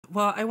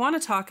Well, I want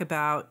to talk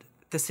about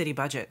the city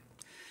budget.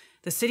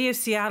 The city of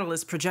Seattle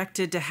is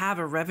projected to have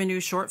a revenue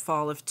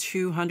shortfall of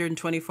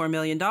 $224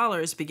 million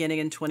beginning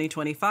in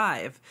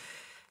 2025.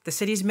 The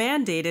city's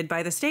mandated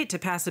by the state to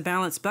pass a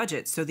balanced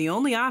budget, so the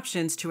only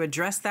options to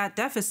address that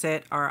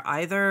deficit are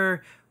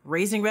either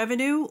raising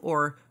revenue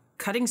or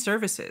cutting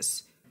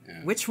services.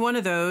 Yeah. Which one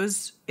of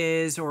those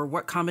is, or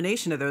what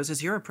combination of those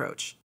is your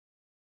approach?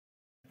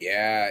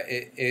 Yeah,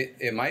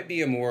 it might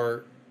be a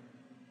more,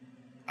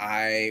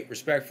 I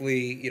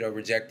respectfully,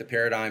 reject the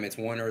paradigm. It's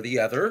one or the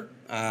other,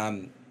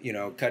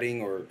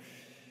 cutting or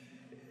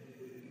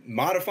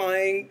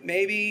modifying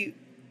maybe,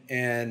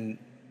 and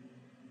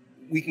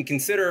we can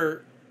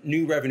consider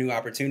new revenue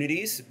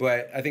opportunities.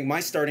 But I think my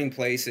starting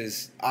place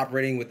is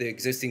operating within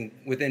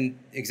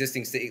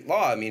existing state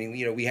law, meaning,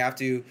 we have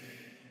to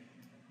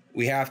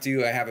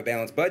have a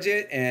balanced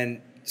budget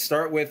and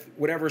start with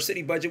whatever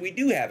city budget we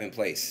do have in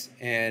place.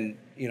 And,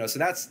 so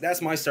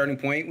that's my starting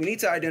point. We need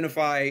to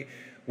identify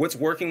what's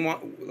working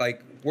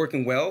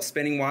well,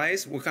 spending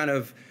wise. What kind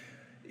of,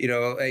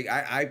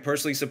 I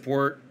personally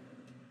support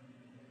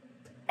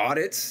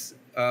audits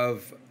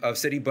of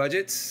city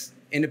budgets,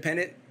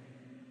 independent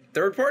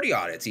third-party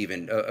audits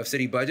even of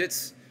city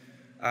budgets,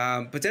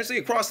 potentially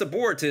across the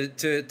board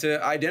to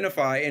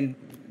identify and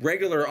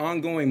regular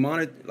ongoing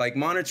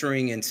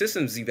monitoring and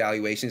systems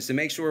evaluations to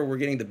make sure we're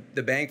getting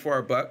the bang for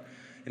our buck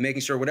and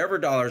making sure whatever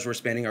dollars we're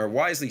spending are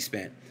wisely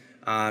spent.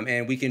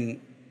 And we can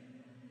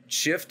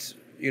reshift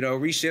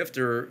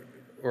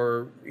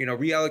or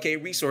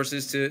reallocate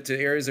resources to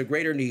areas of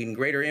greater need and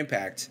greater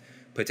impact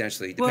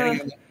potentially,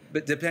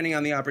 depending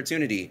on the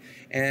opportunity.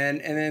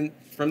 And then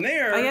from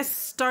there, I guess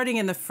starting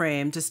in the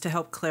frame, just to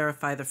help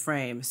clarify the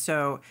frame.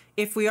 So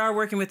if we are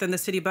working within the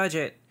city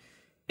budget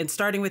and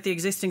starting with the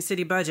existing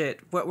city budget,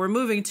 what we're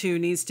moving to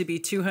needs to be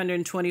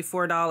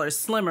 $224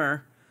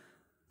 slimmer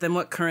than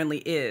what currently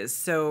is.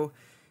 So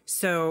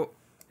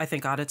I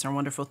think audits are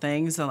wonderful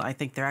things. I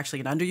think they're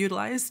actually an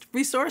underutilized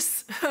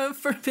resource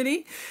for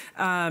many,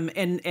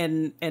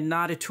 and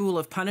not a tool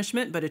of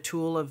punishment, but a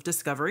tool of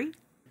discovery.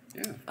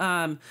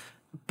 Yeah.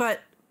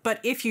 But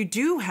if you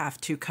do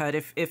have to cut,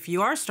 if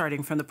you are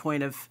starting from the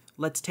point of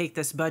let's take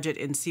this budget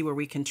and see where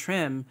we can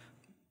trim,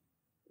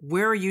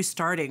 where are you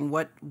starting?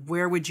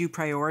 Where would you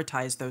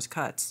prioritize those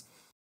cuts?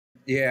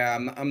 Yeah,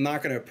 I'm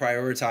not going to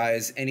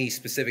prioritize any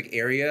specific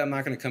area. I'm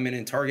not going to come in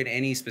and target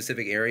any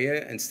specific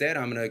area. Instead,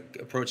 I'm going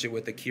to approach it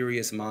with a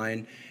curious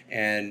mind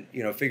and,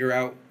 figure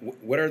out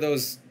what are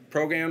those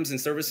programs and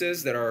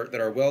services that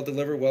are well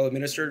delivered, well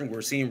administered, and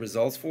we're seeing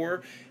results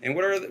for, and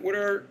what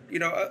are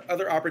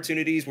other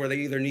opportunities where they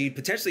either need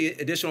potentially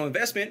additional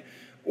investment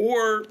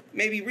or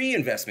maybe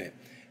reinvestment,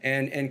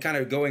 and kind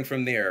of going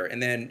from there.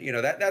 And then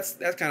that's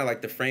kind of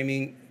like the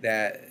framing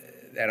that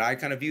I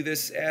kind of view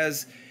this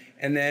as.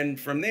 And then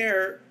from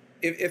there,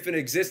 if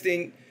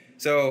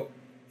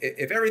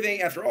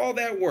everything after all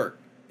that work,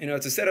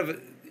 it's a set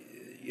of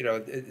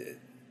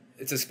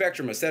it's a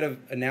spectrum, a set of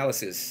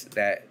analysis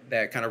that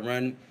kind of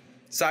run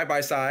side by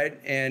side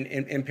and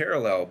in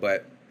parallel.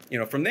 But,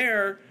 from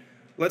there,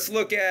 let's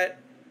look at,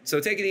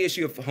 taking the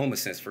issue of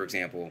homelessness, for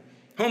example.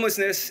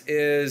 Homelessness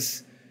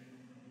is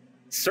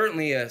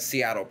certainly a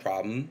Seattle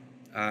problem,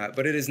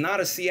 but it is not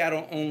a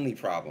Seattle-only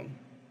problem.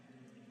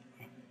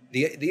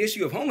 The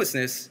issue of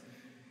homelessness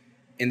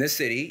in this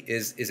city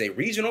is a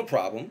regional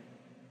problem.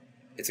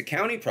 It's a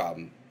county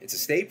problem. It's a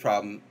state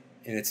problem,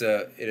 and it's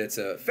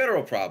a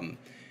federal problem,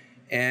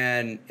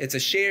 and it's a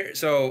share.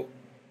 So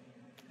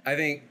I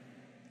think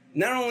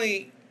not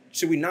only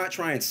should we not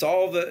try and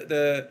solve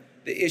the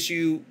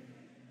issue,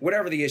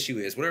 whatever the issue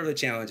is, whatever the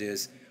challenge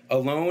is,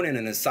 alone and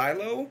in a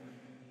silo,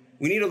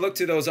 we need to look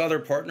to those other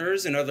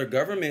partners and other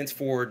governments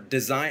for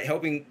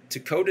helping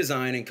to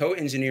co-design and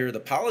co-engineer the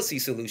policy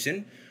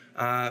solution.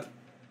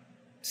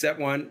 Step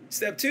one.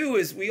 Step two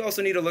is we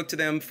also need to look to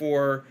them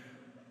for,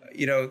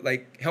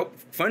 help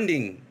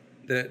funding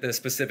the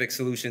specific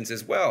solutions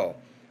as well.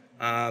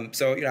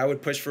 I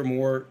would push for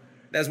more.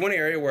 That's one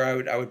area where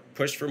I would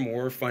push for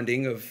more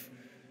funding of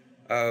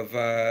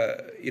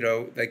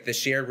the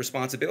shared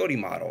responsibility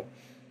model.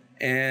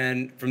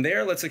 And from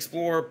there, let's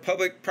explore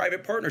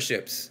public-private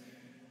partnerships,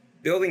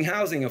 building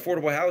housing,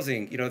 affordable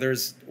housing.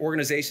 There's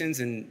organizations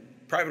and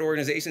private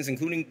organizations,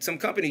 including some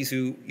companies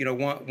who,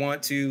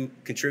 want to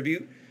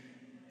contribute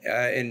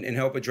and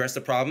help address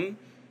the problem.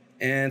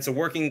 And so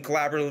working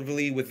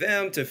collaboratively with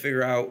them to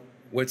figure out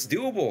what's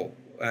doable,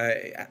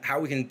 how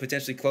we can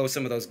potentially close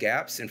some of those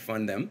gaps and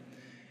fund them.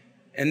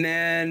 And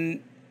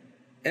then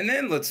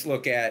let's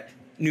look at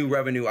new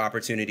revenue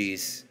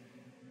opportunities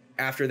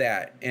after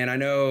that. And I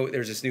know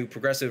there's this new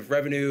progressive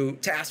revenue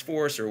task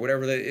force or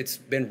whatever it's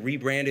been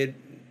rebranded.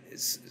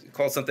 It's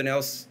called something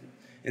else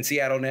in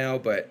Seattle now,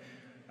 but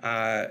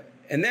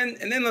and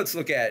then let's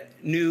look at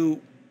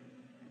new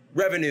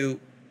revenue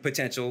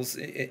potentials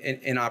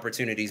and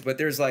opportunities. But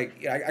there's I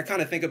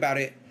kind of think about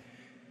it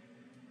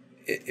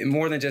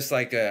more than just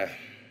I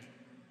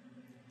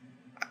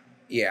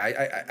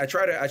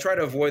try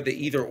to avoid the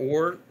either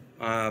or.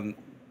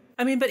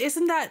 I mean, but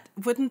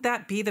wouldn't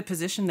that be the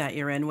position that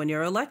you're in when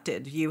you're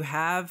elected? You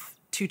have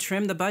to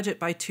trim the budget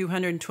by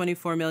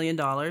 $224 million,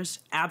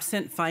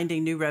 absent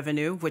finding new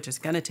revenue, which is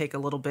going to take a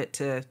little bit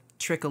to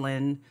trickle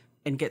in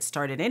and get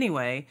started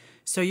anyway.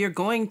 So you're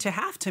going to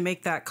have to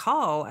make that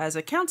call as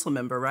a council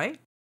member, right?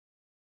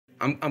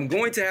 I'm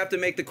going to have to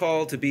make the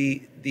call to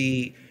be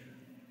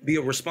a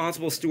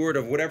responsible steward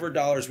of whatever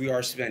dollars we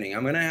are spending.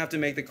 I'm going to have to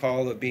make the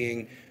call of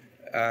being,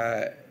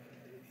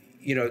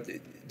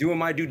 doing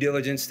my due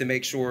diligence to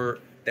make sure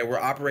that we're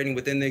operating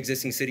within the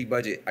existing city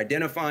budget,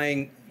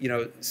 identifying,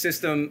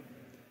 system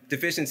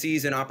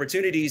deficiencies and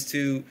opportunities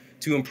to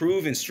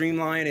improve and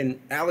streamline and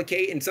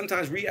allocate and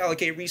sometimes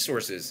reallocate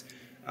resources.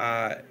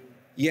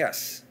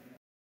 Yes.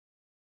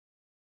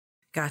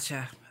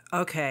 Gotcha.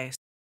 Okay.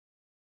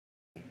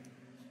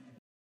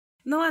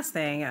 And the last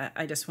thing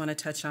I just want to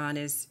touch on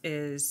is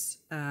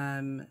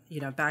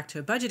back to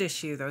a budget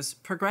issue, those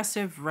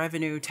Progressive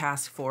Revenue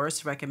Task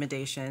Force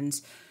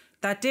recommendations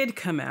that did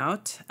come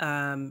out,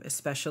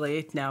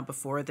 especially now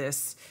before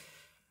this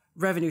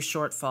revenue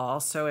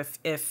shortfall. So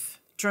if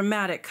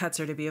dramatic cuts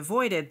are to be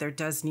avoided, there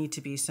does need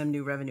to be some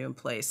new revenue in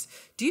place.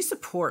 Do you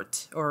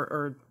support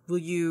or will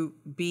you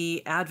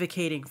be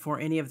advocating for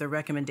any of the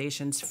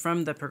recommendations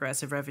from the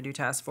Progressive Revenue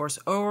Task Force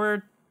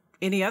or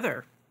any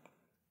other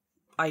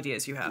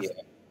ideas you have?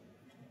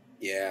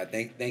 Yeah.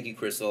 Thank you,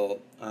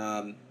 Crystal.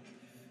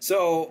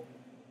 So,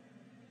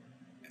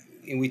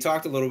 and we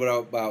talked a little bit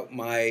about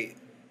my,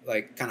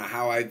 kind of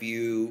how I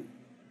view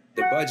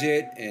the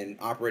budget and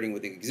operating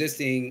with the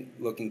existing,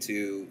 looking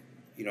to,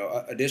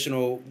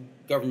 additional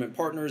government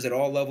partners at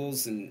all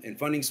levels and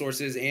funding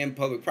sources and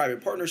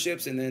public-private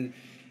partnerships, and then,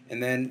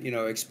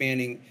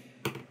 expanding,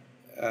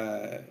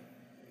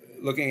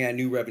 looking at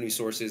new revenue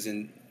sources.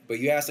 But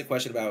you asked a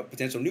question about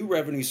potential new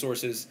revenue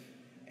sources.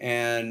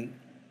 And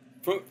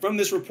from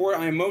this report,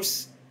 I am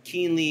most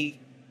keenly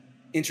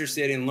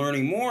interested in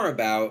learning more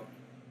about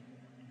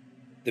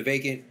the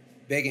vacant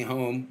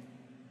home,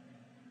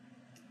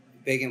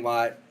 vacant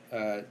lot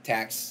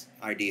tax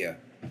idea.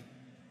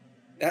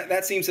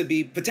 That seems to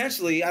be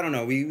potentially, I don't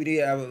know,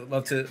 I would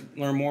love to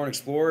learn more and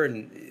explore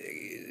and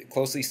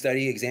closely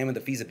study, examine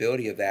the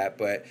feasibility of that.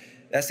 But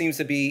that seems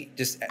to be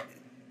just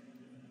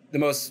the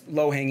most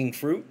low-hanging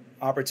fruit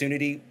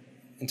opportunity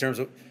in terms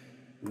of,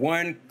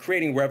 one,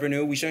 creating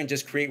revenue. We shouldn't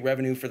just create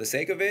revenue for the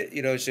sake of it.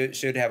 It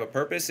should have a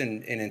purpose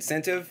and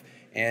incentive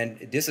and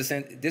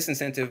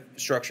disincentive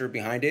structure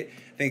behind it.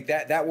 I think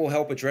that will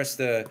help address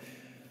the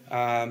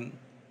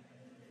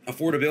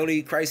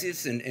affordability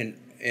crisis and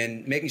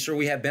making sure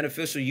we have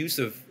beneficial use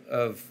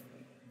of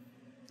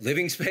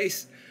living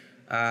space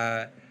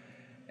at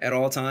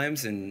all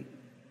times and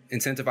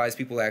incentivize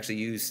people to actually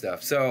use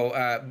stuff. So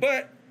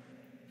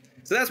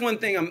that's one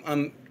thing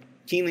I'm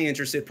keenly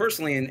interested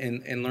personally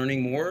in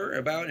learning more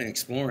about and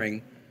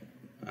exploring.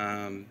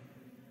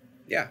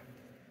 Yeah.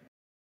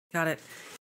 Got it.